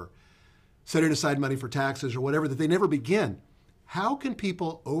marketing or setting aside money for taxes or whatever, that they never begin. How can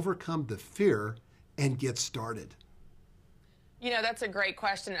people overcome the fear and get started? You know, that's a great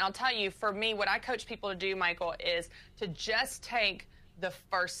question. And I'll tell you, for me, what I coach people to do, Michael, is to just take the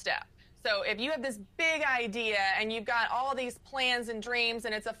first step. So if you have this big idea and you've got all these plans and dreams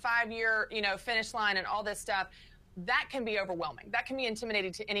and it's a 5-year, finish line and all this stuff, that can be overwhelming. That can be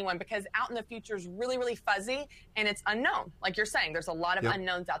intimidating to anyone because out in the future is really, really fuzzy and it's unknown. Like you're saying, there's a lot of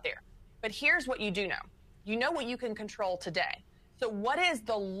unknowns out there. But here's what you do know. You know what you can control today. So what is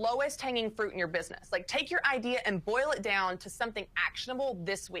the lowest hanging fruit in your business? Like take your idea and boil it down to something actionable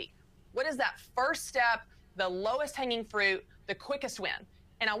this week. What is that first step, the lowest hanging fruit, the quickest win?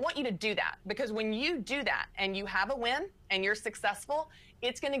 And I want you to do that because when you do that and you have a win and you're successful,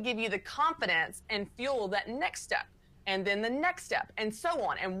 it's going to give you the confidence and fuel that next step and then the next step and so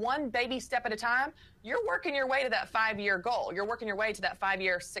on. And one baby step at a time, you're working your way to that 5-year goal. You're working your way to that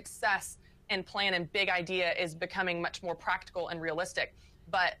 5-year success and plan, and big idea is becoming much more practical and realistic.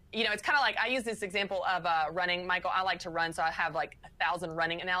 But, it's kind of like I use this example of running. Michael, I like to run, so I have like 1,000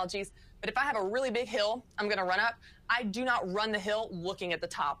 running analogies. But if I have a really big hill I'm going to run up, I do not run the hill looking at the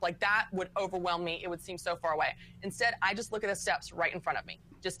top. Like that would overwhelm me. It would seem so far away. Instead, I just look at the steps right in front of me.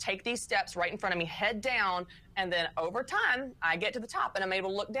 Just take these steps right in front of me, head down, and then over time, I get to the top and I'm able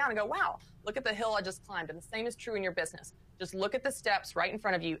to look down and go, wow, look at the hill I just climbed. And the same is true in your business. Just look at the steps right in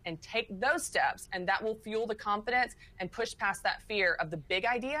front of you and take those steps, and that will fuel the confidence and push past that fear of the big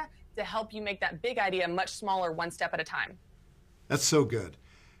idea to help you make that big idea much smaller, one step at a time. That's so good.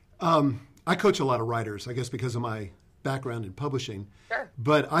 I coach a lot of writers, I guess because of my background in publishing. Sure.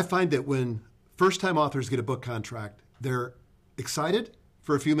 But I find that when first-time authors get a book contract, they're excited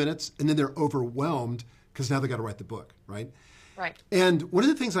for a few minutes, and then they're overwhelmed because now they got to write the book, right? Right. And one of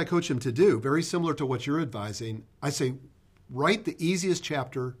the things I coach them to do, very similar to what you're advising, I say, write the easiest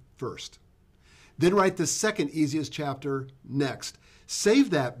chapter first. Then write the second easiest chapter next. Save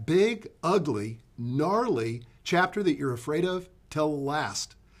that big, ugly, gnarly chapter that you're afraid of till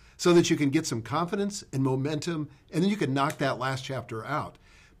last, so that you can get some confidence and momentum, and then you can knock that last chapter out.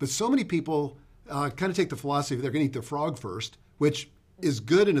 But so many people kind of take the philosophy they're going to eat the frog first, which is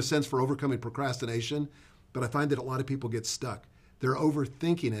good in a sense for overcoming procrastination, but I find that a lot of people get stuck. They're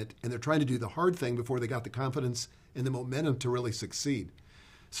overthinking it, and they're trying to do the hard thing before they got the confidence and the momentum to really succeed.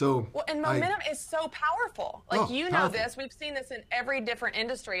 So, and momentum is so powerful. Like, powerful. This. We've seen this in every different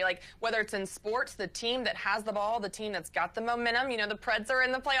industry. Like, whether it's in sports, the team that has the ball, the team that's got the momentum. The Preds are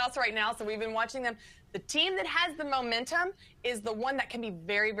in the playoffs right now, so we've been watching them. The team that has the momentum is the one that can be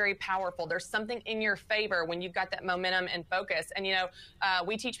very, very powerful. There's something in your favor when you've got that momentum and focus. And,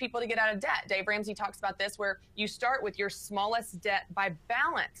 we teach people to get out of debt. Dave Ramsey talks about this, where you start with your smallest debt by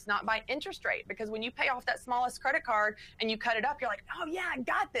balance, not by interest rate. Because when you pay off that smallest credit card and you cut it up, you're like, oh, yeah, I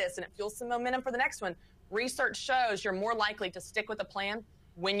got this. And it fuels some momentum for the next one. Research shows you're more likely to stick with a plan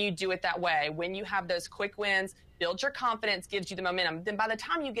when you do it that way. When you have those quick wins, builds your confidence, gives you the momentum. Then by the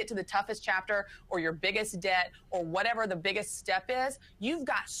time you get to the toughest chapter or your biggest debt or whatever the biggest step is, you've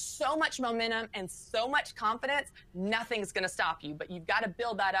got so much momentum and so much confidence, nothing's going to stop you. But you've got to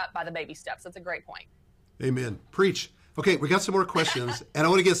build that up by the baby steps. That's a great point. Amen. Preach. Okay, we got some more questions, and I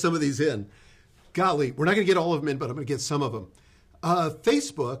want to get some of these in. Golly, we're not going to get all of them in, but I'm going to get some of them.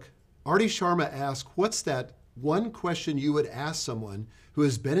 Facebook, Artie Sharma asked, what's that one question you would ask someone who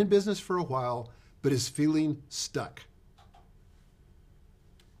has been in business for a while but is feeling stuck?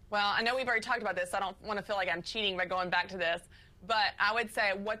 Well, I know we've already talked about this. So I don't want to feel like I'm cheating by going back to this. But I would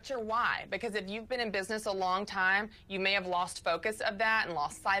say, what's your why? Because if you've been in business a long time, you may have lost focus of that and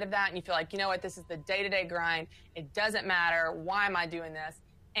lost sight of that. And you feel like, you know what, this is the day-to-day grind. It doesn't matter. Why am I doing this?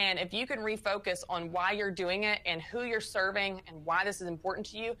 And if you can refocus on why you're doing it and who you're serving and why this is important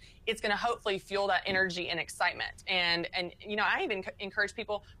to you, it's going to hopefully fuel that energy and excitement. And you know, I even encourage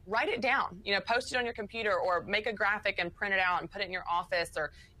people, write it down, you know, post it on your computer or make a graphic and print it out and put it in your office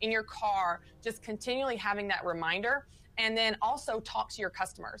or in your car, just continually having that reminder. And then also talk to your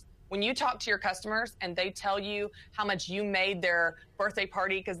customers. When you talk to your customers and they tell you how much you made their birthday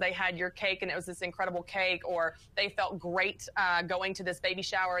party because they had your cake and it was this incredible cake, or they felt great going to this baby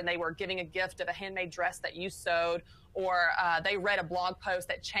shower and they were giving a gift of a handmade dress that you sewed, or they read a blog post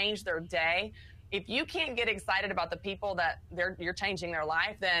that changed their day. If you can't get excited about the people that you're changing their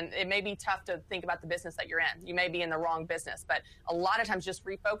life, then it may be tough to think about the business that you're in. You may be in the wrong business, but a lot of times just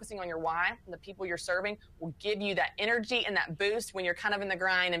refocusing on your why and the people you're serving will give you that energy and that boost when you're kind of in the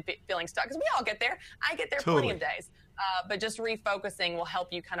grind and feeling stuck. Because we all get there. I get there Totally. plenty of days. But just refocusing will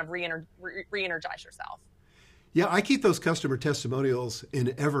help you kind of re-energize yourself. Yeah, I keep those customer testimonials in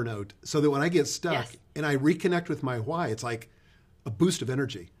Evernote so that when I get stuck Yes. and I reconnect with my why, it's like a boost of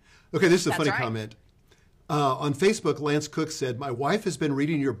energy. Okay, this is a That's funny right. comment. On Facebook, Lance Cook said, my wife has been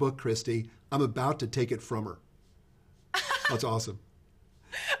reading your book, Christy. I'm about to take it from her. That's awesome.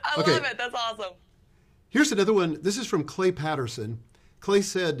 I Okay. love it. That's awesome. Here's another one. This is from Clay Patterson. Clay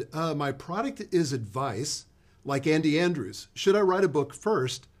said, my product is advice, like Andy Andrews. Should I write a book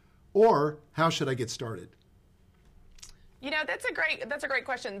first, or how should I get started? You know, that's a great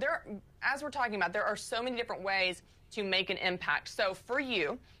question. As we're talking about, there are so many different ways to make an impact. So for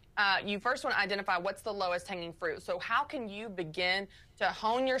you, you first want to identify what's the lowest hanging fruit. So how can you begin to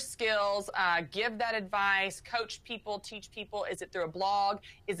hone your skills, give that advice, coach people, teach people? Is it through a blog?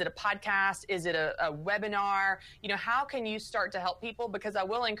 Is it a podcast? Is it a webinar? You know, how can you start to help people? Because I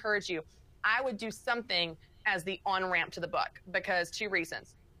will encourage you, I would do something as the on-ramp to the book, because 2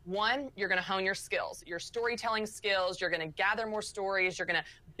 reasons. One, you're going to hone your skills, your storytelling skills. You're going to gather more stories. You're going to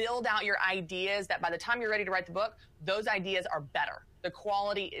build out your ideas that by the time you're ready to write the book, those ideas are better. The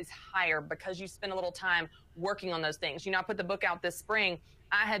quality is higher because you spend a little time working on those things. You know, I put the book out this spring.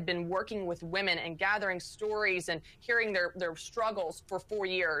 I had been working with women and gathering stories and hearing their struggles for 4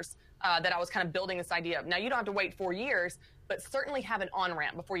 years that I was kind of building this idea of. Now, you don't have to wait 4 years, but certainly have an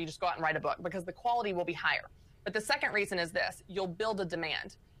on-ramp before you just go out and write a book, because the quality will be higher. But the second reason is this: you'll build a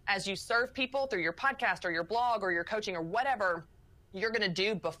demand. As you serve people through your podcast or your blog or your coaching or whatever you're going to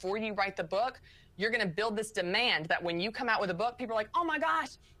do before you write the book, you're going to build this demand that when you come out with a book, people are like, oh my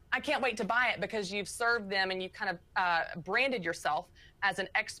gosh, I can't wait to buy it, because you've served them and you've kind of branded yourself as an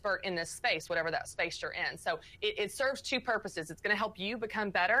expert in this space, whatever that space you're in. So it serves 2 purposes. It's going to help you become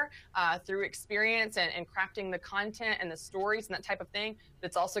better through experience and crafting the content and the stories and that type of thing. But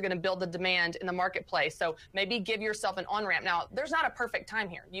it's also going to build the demand in the marketplace. So maybe give yourself an on-ramp. Now, there's not a perfect time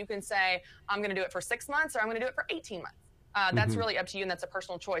here. You can say, I'm going to do it for 6 months, or I'm going to do it for 18 months. That's really up to you, and that's a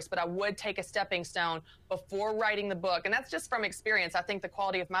personal choice. But I would take a stepping stone before writing the book. And that's just from experience. I think the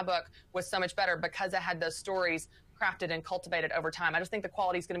quality of my book was so much better because I had those stories crafted and cultivated over time. I just think the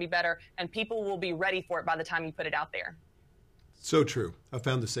quality is going to be better, and people will be ready for it by the time you put it out there. So true. I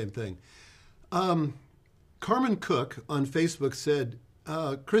found the same thing. Carmen Cook on Facebook said,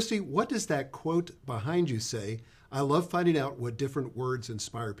 Christy, what does that quote behind you say? I love finding out what different words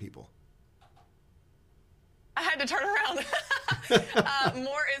inspire people. I had to turn around.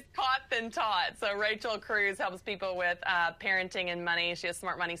 More is caught than taught. So Rachel Cruz helps people with parenting and money. She has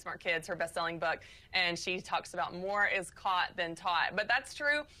Smart Money, Smart Kids, her best-selling book, and she talks about more is caught than taught. But that's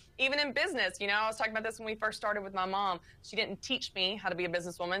true even in business. You know, I was talking about this when we first started with my mom. She didn't teach me how to be a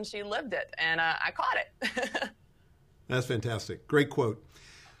businesswoman. She lived it, and I caught it. That's fantastic. Great quote.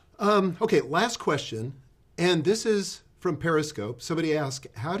 Okay, last question, and this is from Periscope. Somebody asked,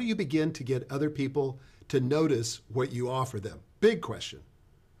 how do you begin to get other people to notice what you offer them? Big question.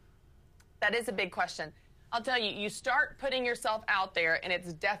 That is a big question. I'll tell you, you start putting yourself out there, and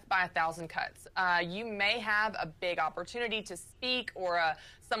it's death by 1,000 cuts. You may have a big opportunity to speak, or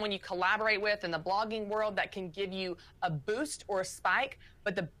someone you collaborate with in the blogging world that can give you a boost or a spike.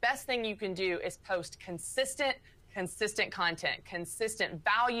 But the best thing you can do is post consistent, consistent content, consistent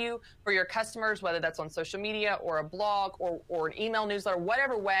value for your customers, whether that's on social media or a blog or an email newsletter,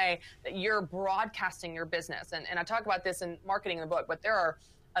 whatever way that you're broadcasting your business. And I talk about this in marketing in the book, but there are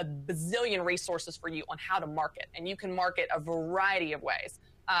a bazillion resources for you on how to market, and you can market a variety of ways.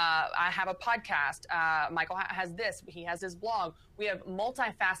 I have a podcast. Michael has this. He has his blog. We have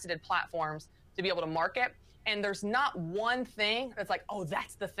multifaceted platforms to be able to market, and there's not one thing that's like, oh,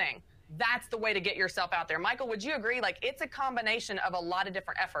 that's the thing. That's the way to get yourself out there. Michael, would you agree? Like, it's a combination of a lot of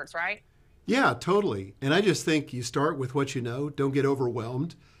different efforts, right? Yeah, totally. And I just think you start with what you know. Don't get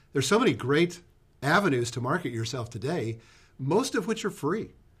overwhelmed. There's so many great avenues to market yourself today, most of which are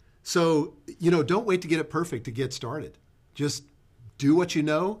free. So, don't wait to get it perfect to get started. Just do what you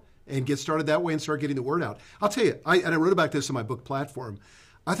know and get started that way and start getting the word out. I'll tell you, I wrote about this in my book platform.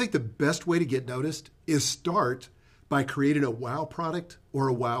 I think the best way to get noticed is start by creating a wow product or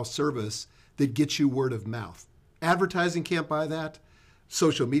a wow service that gets you word of mouth. Advertising can't buy that.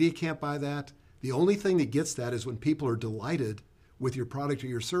 Social media can't buy that. The only thing that gets that is when people are delighted with your product or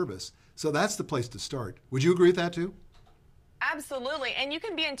your service. So that's the place to start. Would you agree with that too? Absolutely. And you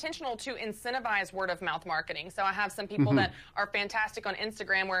can be intentional to incentivize word of mouth marketing. So I have some people that are fantastic on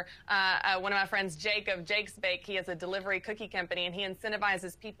Instagram where one of my friends, Jake of Jake's Bake, he has a delivery cookie company, and he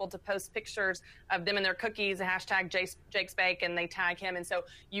incentivizes people to post pictures of them and their cookies, hashtag Jake's Bake, and they tag him. And so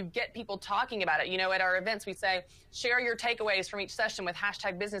you get people talking about it. At our events, we say, share your takeaways from each session with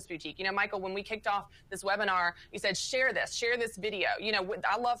hashtag Business Boutique. Michael, when we kicked off this webinar, you said, share this video.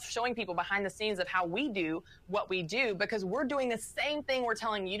 I love showing people behind the scenes of how we do what we do, because we're doing the same thing we're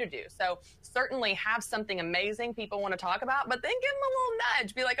telling you to do. So certainly have something amazing people want to talk about, but then give them a little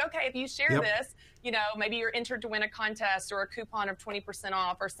nudge. Be like, okay, if you share this, maybe you're entered to win a contest or a coupon of 20%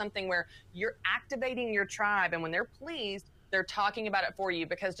 off or something where you're activating your tribe. And when they're pleased, they're talking about it for you,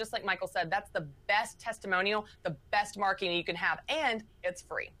 because just like Michael said, that's the best testimonial, the best marketing you can have, and it's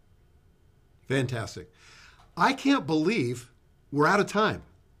free. Fantastic. I can't believe we're out of time,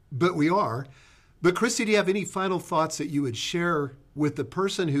 but we are. But Christy, do you have any final thoughts that you would share with the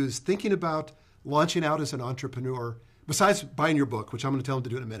person who's thinking about launching out as an entrepreneur, besides buying your book, which I'm going to tell them to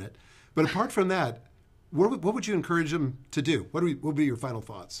do in a minute? But apart from that, what would you encourage them to do? What would be your final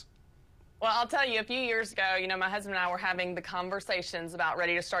thoughts? Well, I'll tell you, a few years ago, my husband and I were having the conversations about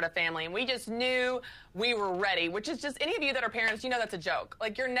ready to start a family, and we just knew we were ready, which is just, any of you that are parents, that's a joke.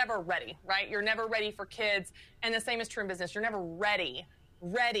 Like, you're never ready, right? You're never ready for kids, and the same is true in business. You're never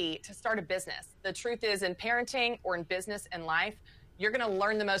ready to start a business. The truth is, in parenting or in business and life, you're going to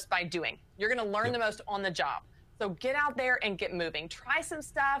learn the most by doing. You're going to learn the most on the job. So get out there and get moving. Try some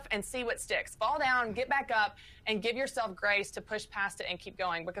stuff and see what sticks. Fall down, get back up, and give yourself grace to push past it and keep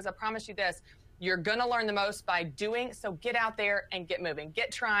going. Because I promise you this, you're going to learn the most by doing. So get out there and get moving.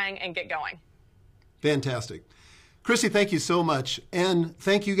 Get trying and get going. Fantastic. Christy, thank you so much. And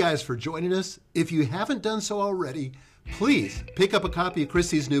thank you guys for joining us. If you haven't done so already, please pick up a copy of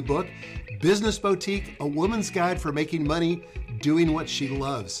Christy's new book, Business Boutique, A Woman's Guide for Making Money Doing What She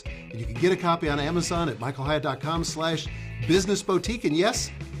Loves. And you can get a copy on Amazon at michaelhyatt.com/businessboutique. And yes,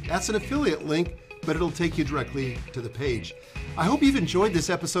 that's an affiliate link, but it'll take you directly to the page. I hope you've enjoyed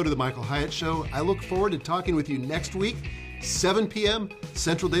this episode of The Michael Hyatt Show. I look forward to talking with you next week, 7 p.m.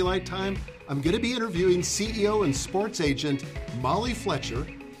 Central Daylight Time. I'm going to be interviewing CEO and sports agent Molly Fletcher,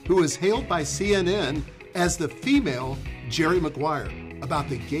 who is hailed by CNN as the female Jerry Maguire, about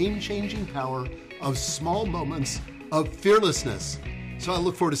the game-changing power of small moments of fearlessness. So I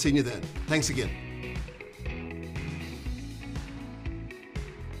look forward to seeing you then. Thanks again.